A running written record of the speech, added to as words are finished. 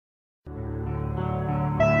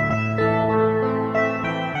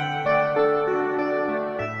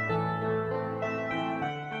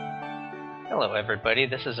Hello everybody,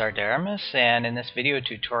 this is Ardaramus, and in this video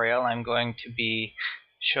tutorial I'm going to be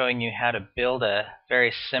showing you how to build a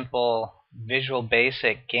very simple Visual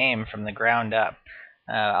Basic game from the ground up.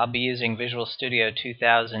 I'll be using Visual Studio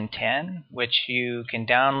 2010, which you can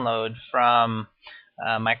download from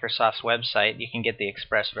Microsoft's website. You can get the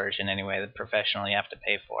Express version anyway, the professional you have to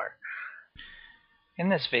pay for. In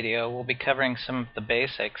this video we'll be covering some of the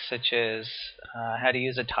basics, such as how to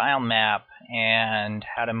use a tile map and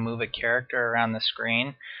how to move a character around the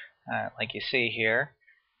screen, like you see here.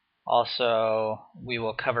 Also, we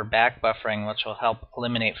will cover back buffering, which will help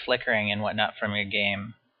eliminate flickering and whatnot from your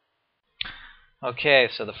game. Okay,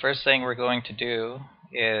 so the first thing we're going to do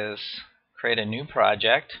is create a new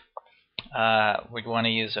project. We want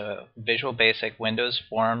to use a Visual Basic Windows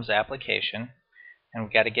Forms application, and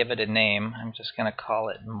we've got to give it a name. I'm just going to call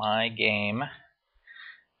it My Game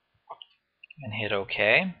and hit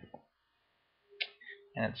OK.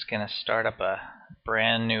 And it's going to start up a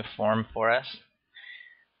brand new form for us.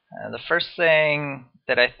 The first thing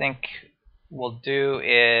that I think we'll do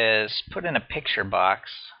is put in a picture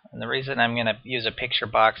box. And the reason I'm going to use a picture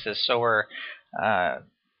box is so we're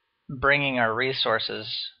bringing our resources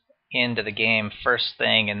into the game first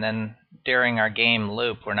thing, and then during our game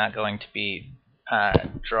loop we're not going to be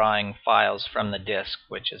drawing files from the disk,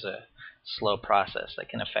 which is a slow process that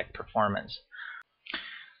can affect performance.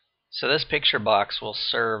 So this picture box will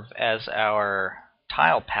serve as our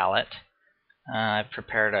tile palette. I've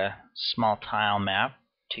prepared a small tile map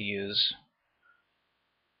to use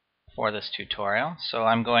for this tutorial. So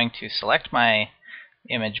I'm going to select my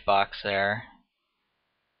image box there,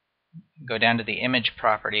 go down to the image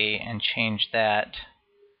property and change that,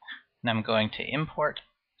 and I'm going to import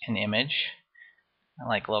an image. I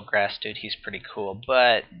like Little Grass Dude, he's pretty cool,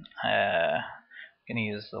 but I'm going to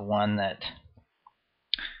use the one that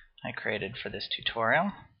I created for this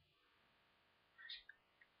tutorial.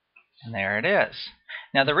 And there it is.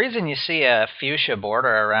 Now the reason you see a fuchsia border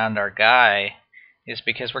around our guy is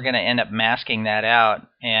because we're going to end up masking that out,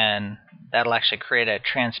 and that'll actually create a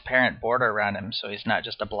transparent border around him, so he's not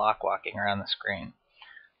just a block walking around the screen,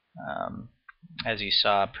 as you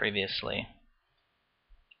saw previously.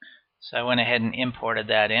 So I went ahead and imported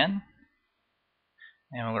that in,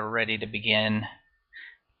 and we're ready to begin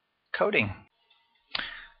coding.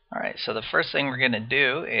 Alright, so the first thing we're going to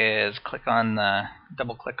do is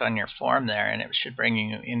double click on your form there, and it should bring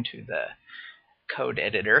you into the code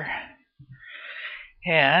editor.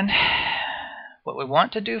 And what we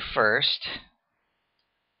want to do first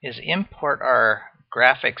is import our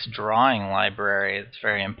graphics drawing library. It's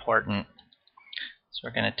very important. So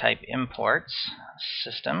we're going to type imports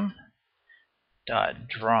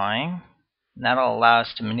system.drawing, and that'll allow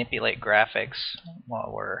us to manipulate graphics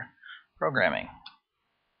while we're programming.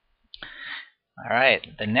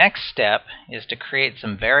 Alright, the next step is to create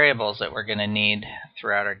some variables that we're going to need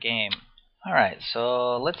throughout our game. Alright,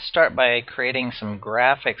 so let's start by creating some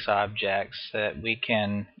graphics objects that we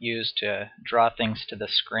can use to draw things to the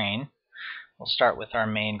screen. We'll start with our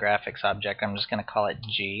main graphics object. I'm just going to call it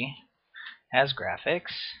G as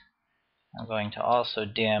graphics. I'm going to also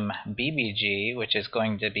dim BBG, which is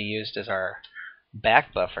going to be used as our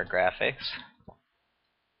back buffer graphics.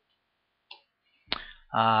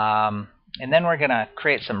 And then we're going to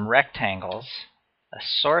create some rectangles, a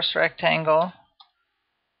source rectangle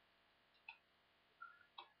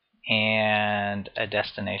and a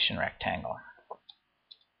destination rectangle.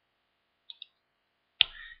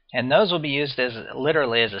 And those will be used as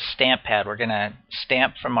literally as a stamp pad. We're going to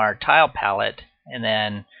stamp from our tile palette and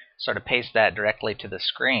then sort of paste that directly to the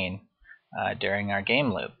screen during our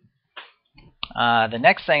game loop. The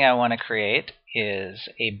next thing I want to create is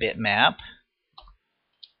a bitmap.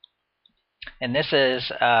 And this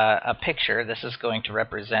is a picture. This is going to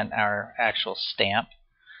represent our actual stamp.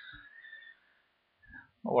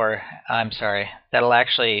 Or, I'm sorry,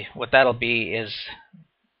 what that'll be is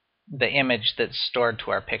the image that's stored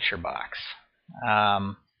to our picture box.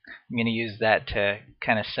 I'm going to use that to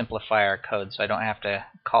kind of simplify our code so I don't have to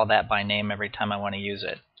call that by name every time I want to use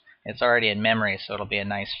it. It's already in memory, so it'll be a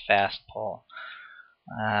nice fast pull.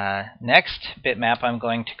 Next bitmap I'm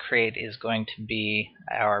going to create is going to be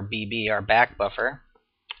our BB, our back buffer.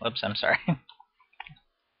 Whoops, I'm sorry.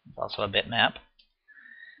 It's also a bitmap.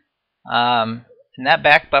 And that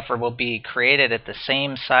back buffer will be created at the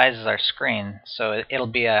same size as our screen. So it'll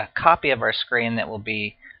be a copy of our screen that will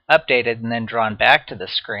be updated and then drawn back to the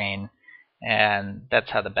screen. And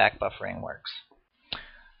that's how the back buffering works.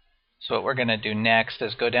 So what we're going to do next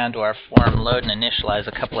is go down to our form, load and initialize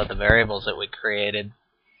a couple of the variables that we created.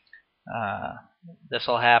 This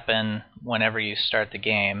will happen whenever you start the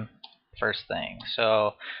game, first thing.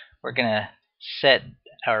 So we're going to set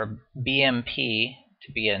our BMP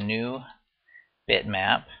to be a new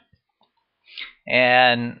bitmap,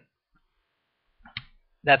 and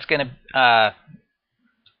that's going to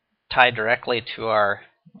tie directly to our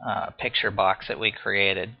picture box that we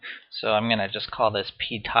created. So I'm going to just call this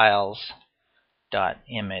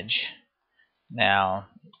ptiles.image. Now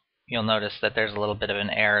you'll notice that there's a little bit of an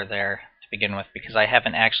error there to begin with because I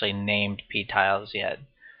haven't actually named ptiles yet.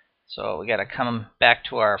 So we got to come back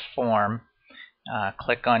to our form,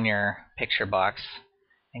 click on your picture box,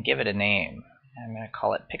 and give it a name. I'm going to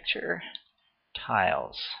call it picture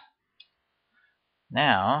tiles.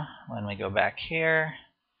 Now, when we go back here,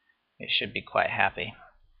 it should be quite happy.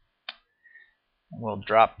 We'll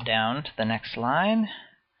drop down to the next line,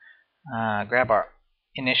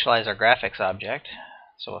 initialize our graphics object.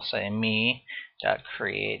 So we'll say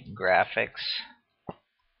me.createGraphics,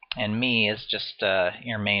 and me is just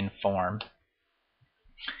your main form.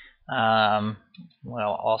 We'll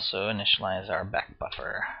also initialize our back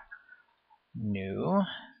buffer, new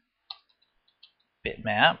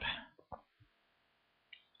bitmap,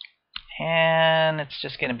 and it's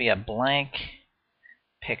just going to be a blank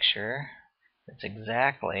picture that's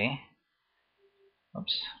exactly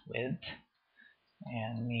width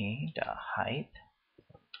and me.height.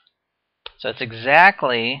 So it's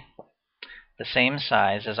exactly the same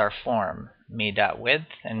size as our form, me.width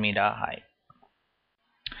and me.height.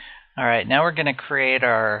 Alright, now we're going to create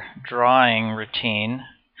our drawing routine.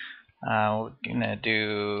 We're going to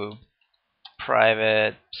do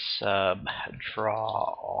private sub draw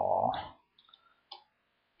all,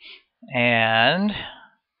 and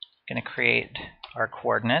going to create our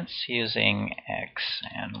coordinates using x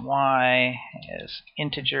and y as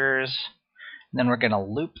integers. And then we're going to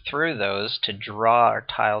loop through those to draw our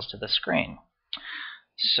tiles to the screen.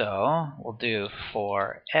 So we'll do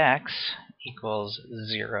for x equals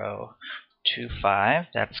 0 to 5.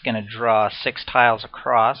 That's going to draw 6 tiles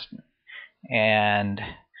across, and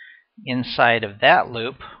inside of that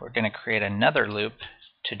loop we're going to create another loop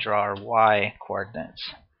to draw our y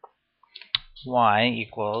coordinates. Y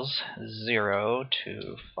equals 0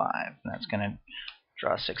 to 5. And that's going to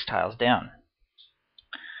draw 6 tiles down.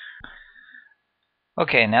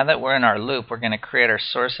 Okay, now that we're in our loop, we're going to create our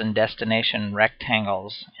source and destination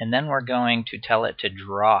rectangles, and then we're going to tell it to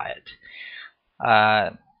draw it.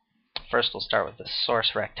 First we'll start with the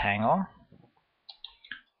source rectangle.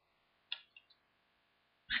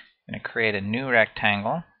 I'm going to create a new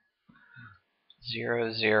rectangle,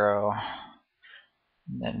 0, 0,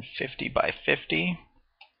 and then 50 by 50,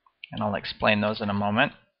 and I'll explain those in a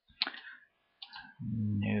moment.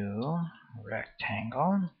 New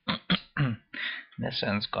rectangle. This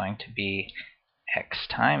one's going to be x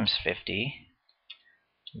times 50,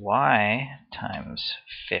 y times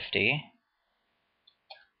 50,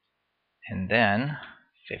 and then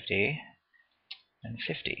 50 and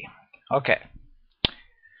 50. Okay.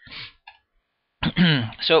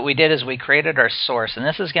 So what we did is we created our source, and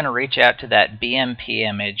this is going to reach out to that BMP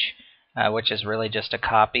image, which is really just a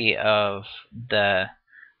copy of the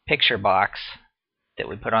picture box that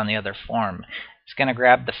we put on the other form. It's going to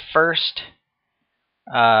grab the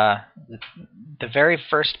very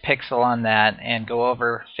first pixel on that and go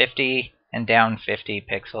over 50 and down 50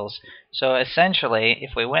 pixels. So essentially,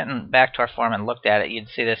 if we went back to our form and looked at it, you'd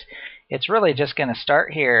see this. It's really just going to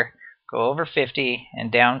start here, go over 50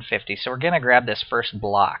 and down 50. So we're going to grab this first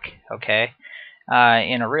block, okay?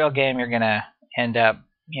 In a real game, you're going to end up,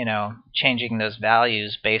 changing those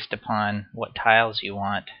values based upon what tiles you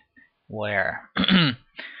want where.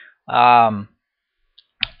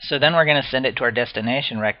 So then we're going to send it to our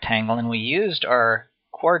destination rectangle, and we used our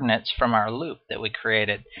coordinates from our loop that we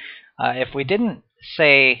created. If we didn't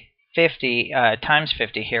say 50 times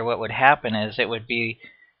 50 here, what would happen is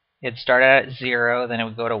it'd start out at 0, then it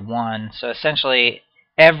would go to 1. So essentially,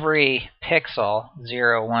 every pixel,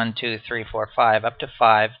 0, 1, 2, 3, 4, 5, up to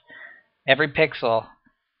 5, every pixel,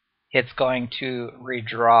 it's going to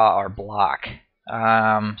redraw our block.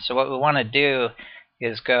 So what we want to do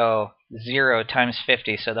is go 0 times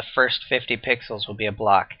 50, so the first 50 pixels will be a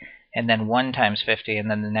block, and then 1 times 50, and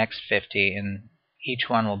then the next 50, and each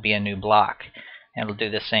one will be a new block. And it'll do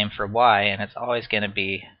the same for y, and it's always going to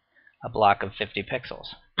be a block of 50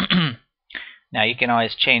 pixels. Now you can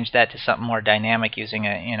always change that to something more dynamic using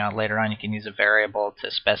later on you can use a variable to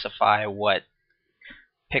specify what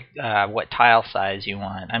tile size you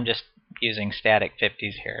want. I'm just using static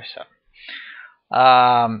 50s here.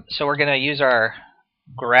 So we're going to use our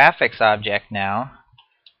graphics object now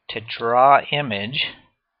to draw image.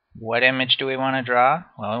 What image do we want to draw?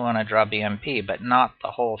 Well, we want to draw BMP, but not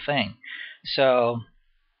the whole thing. So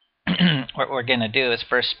what we're going to do is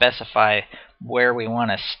first specify where we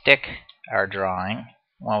want to stick our drawing.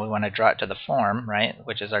 Well, we want to draw it to the form, right,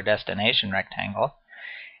 which is our destination rectangle.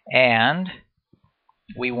 And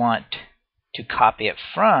we want to copy it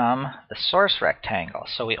from the source rectangle.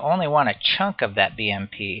 So we only want a chunk of that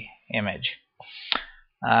BMP image.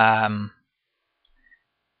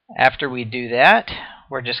 After we do that,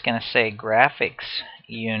 we're just going to say graphics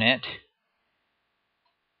unit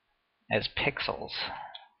as pixels.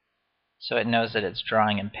 So it knows that it's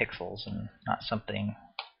drawing in pixels and not something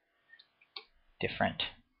different.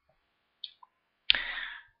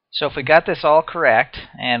 So if we got this all correct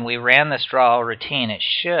and we ran this draw all routine, it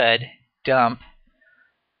should dump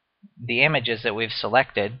the images that we've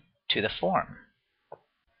selected to the form.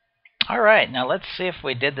 Alright, now let's see if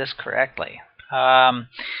we did this correctly.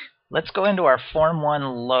 Let's go into our Form 1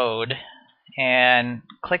 load and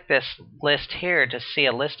click this list here to see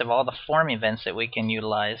a list of all the form events that we can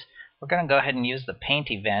utilize. We're going to go ahead and use the paint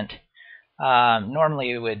event. Normally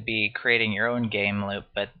you would be creating your own game loop,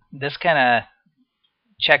 but this kind of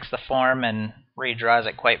checks the form and redraws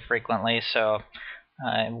it quite frequently, so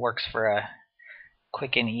it works for a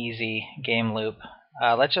quick and easy game loop.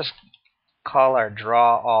 Let's just call our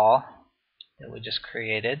draw all that we just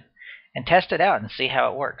created and test it out and see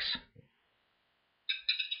how it works.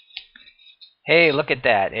 Hey, look at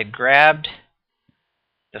that. It grabbed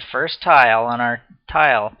the first tile on our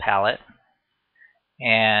tile palette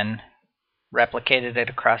and replicated it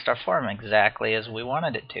across our form exactly as we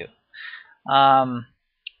wanted it to.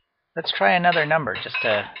 Let's try another number just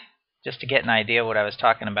to get an idea of what I was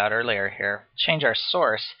talking about earlier here. Change our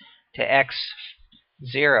source to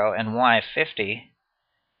x0 and y50.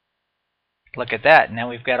 Look at that. Now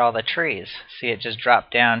we've got all the trees. See, it just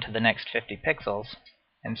dropped down to the next 50 pixels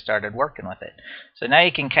and started working with it. So now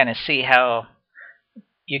you can kind of see how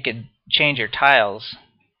you could change your tiles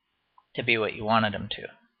to be what you wanted them to.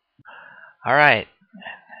 Alright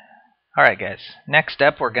guys, next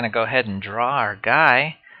up we're going to go ahead and draw our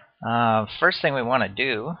guy. First thing we want to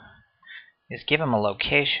do is give him a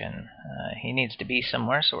location. He needs to be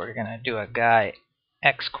somewhere, so we're going to do a guy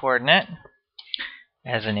x coordinate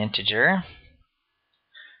as an integer.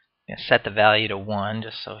 I'm going to set the value to 1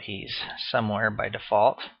 just so he's somewhere by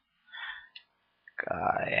default.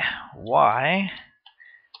 Guy y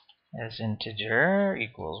as integer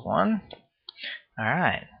equals 1.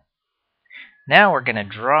 Alright. Now we're going to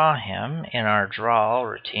draw him in our draw all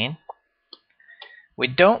routine. We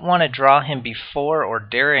don't want to draw him before or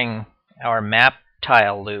during our map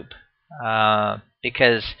tile loop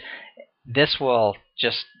because this will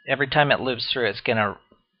just, every time it loops through, it's going to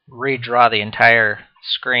redraw the entire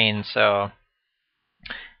screen, so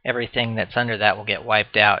everything that's under that will get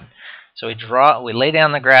wiped out. So we lay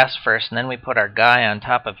down the grass first, and then we put our guy on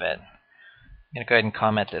top of it. I'm going to go ahead and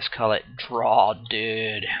comment this, call it draw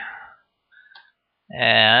dude.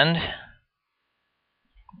 And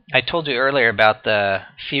I told you earlier about the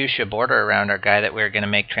fuchsia border around our guy that we were going to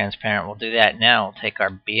make transparent. We'll do that now. We'll take our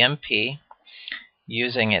BMP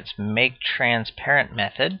using its make transparent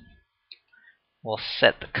method. We'll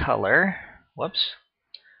set the color,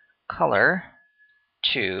 color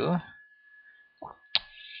to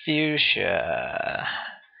fuchsia.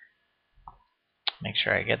 Make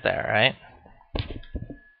sure I get that right.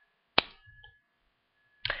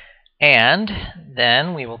 And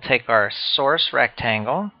then we will take our source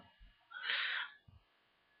rectangle,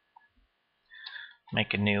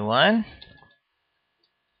 make a new one.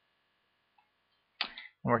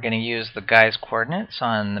 We're going to use the guy's coordinates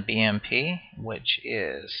on the BMP, which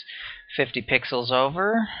is 50 pixels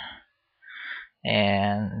over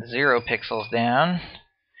and 0 pixels down,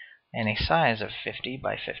 and a size of 50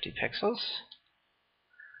 by 50 pixels.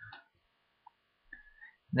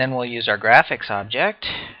 Then we'll use our graphics object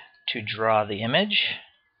to draw the image.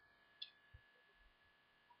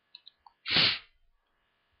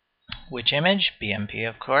 Which image? BMP,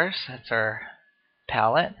 of course. That's our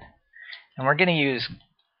palette. And we're going to use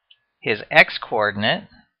his x-coordinate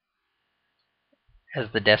as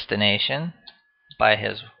the destination by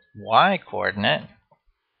his y-coordinate.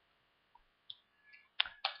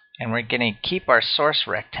 And we're going to keep our source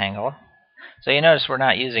rectangle. So you notice we're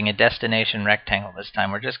not using a destination rectangle this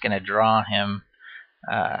time. We're just going to draw him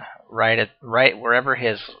right wherever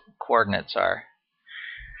his coordinates are.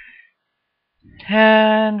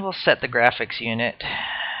 And we'll set the graphics unit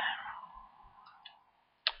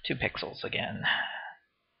 2 pixels again.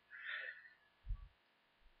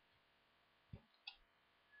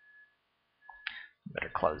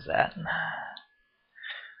 Better close that.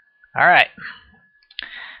 Alright.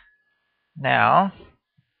 Now,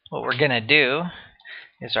 what we're going to do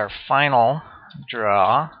is our final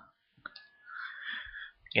draw.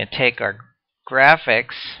 We're going to take our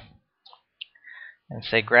graphics and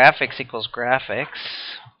say graphics equals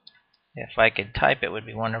graphics. If I could type, it would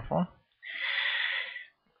be wonderful.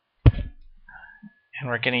 And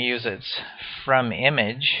we're going to use its from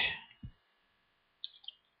image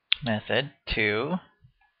method to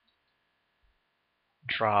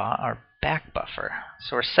draw our back buffer.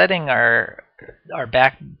 So we're setting our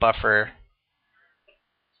back buffer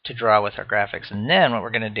to draw with our graphics, and then what we're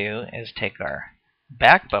going to do is take our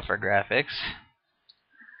back buffer graphics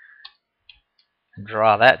and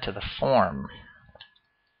draw that to the form.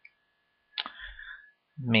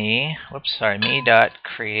 Me dot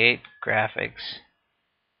create graphics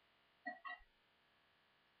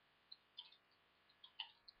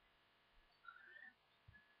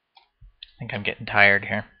I think I'm getting tired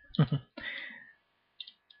here.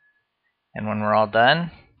 And when we're all done,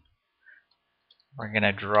 we're going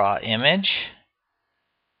to draw image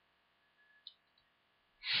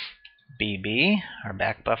BB, our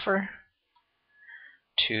back buffer,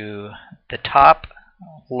 to the top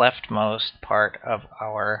leftmost part of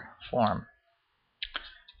our form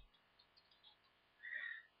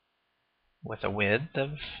with a width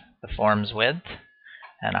of the form's width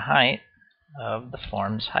and a height of the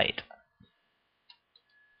form's height.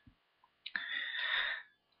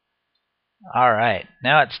 Alright,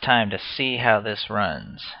 now it's time to see how this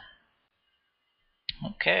runs.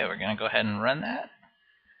 Okay, we're going to go ahead and run that.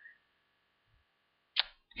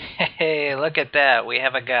 Hey, look at that, we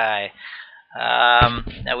have a guy.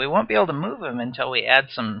 Now we won't be able to move him until we add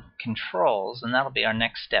some controls, and that'll be our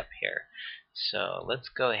next step here. So let's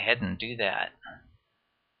go ahead and do that.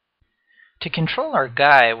 To control our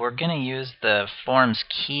guy, we're going to use the form's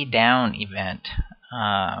key down event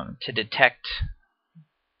to detect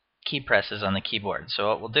key presses on the keyboard. So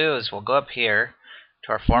what we'll do is we'll go up here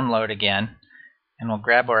to our form load again, and we'll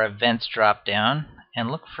grab our events drop down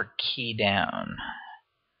and look for key down.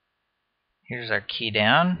 Here's our key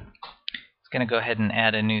down. It's going to go ahead and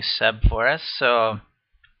add a new sub for us. So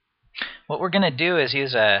what we're going to do is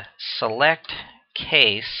use a select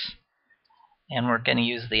case, and we're going to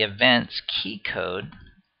use the events key code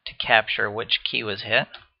to capture which key was hit.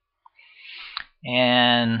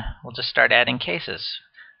 And we'll just start adding cases.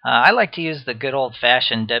 I like to use the good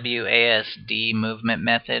old-fashioned WASD movement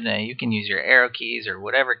method. You can use your arrow keys or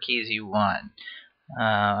whatever keys you want.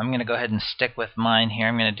 I'm going to go ahead and stick with mine here.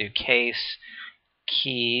 I'm going to do case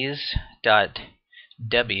keys.w,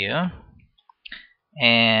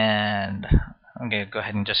 and I'm going to go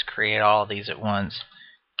ahead and just create all these at once.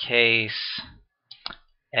 Case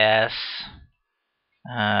S,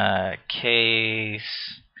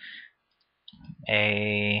 case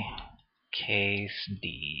A, case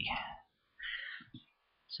D.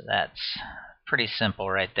 So that's pretty simple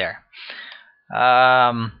right there.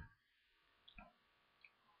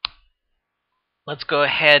 Let's go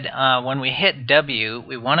ahead. When we hit W,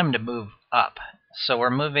 we want them to move up. So we're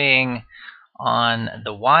moving on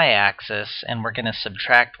the y-axis, and we're going to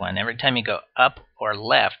subtract 1. Every time you go up or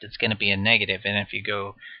left, it's going to be a negative, and if you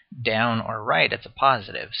go down or right, it's a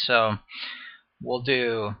positive. So we'll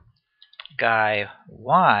do guy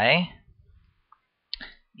y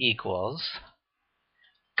equals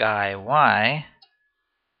guy y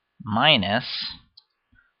minus,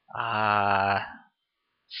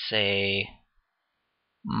 say,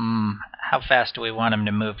 how fast do we want him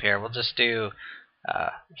to move here? We'll just do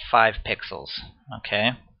 5 pixels.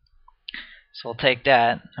 Okay. So we'll take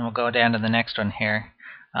that and we'll go down to the next one here.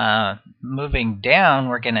 Moving down,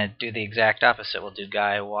 we're going to do the exact opposite. We'll do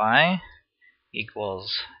guy y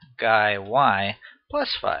equals guy y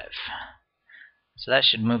plus 5. So that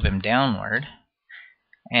should move him downward.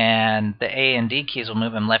 And the A and D keys will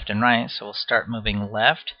move him left and right. So we'll start moving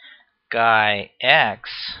left. Guy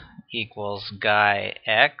x equals guy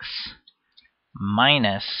x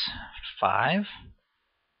minus 5.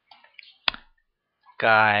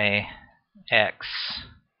 Guy x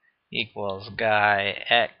equals guy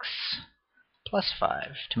x plus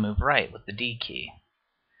 5 to move right with the D key.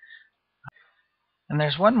 And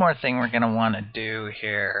there's one more thing we're going to want to do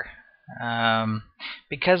here.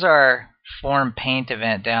 Because our form paint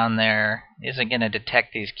event down there isn't going to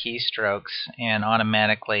detect these keystrokes and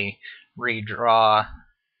automatically redraw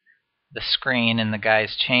the screen and the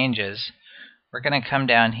guy's changes, we're going to come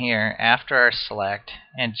down here after our select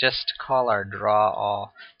and just call our draw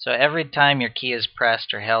all. So every time your key is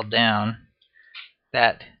pressed or held down,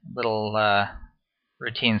 that little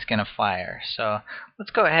routine's going to fire. So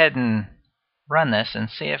let's go ahead and run this and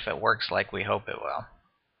see if it works like we hope it will.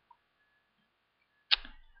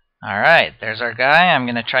 Alright, there's our guy. I'm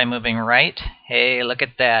going to try moving right. Hey, look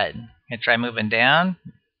at that. I'm going to try moving down.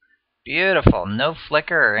 Beautiful, no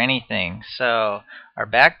flicker or anything. So our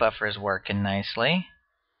back buffer is working nicely.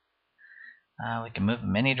 We can move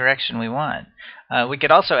them any direction we want. We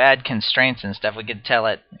could also add constraints and stuff. We could tell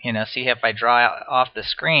it, see if I draw off the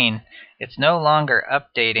screen, it's no longer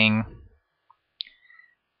updating.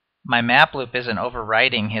 My map loop isn't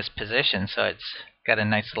overwriting his position, so it's got a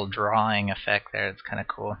nice little drawing effect there. It's kind of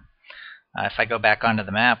cool. If I go back onto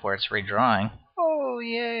the map where it's redrawing, oh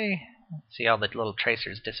yay! See all the little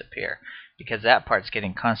tracers disappear because that part's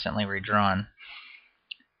getting constantly redrawn.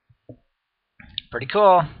 Pretty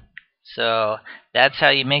cool. So that's how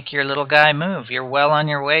you make your little guy move. You're well on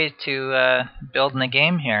your way to building a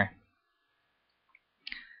game here.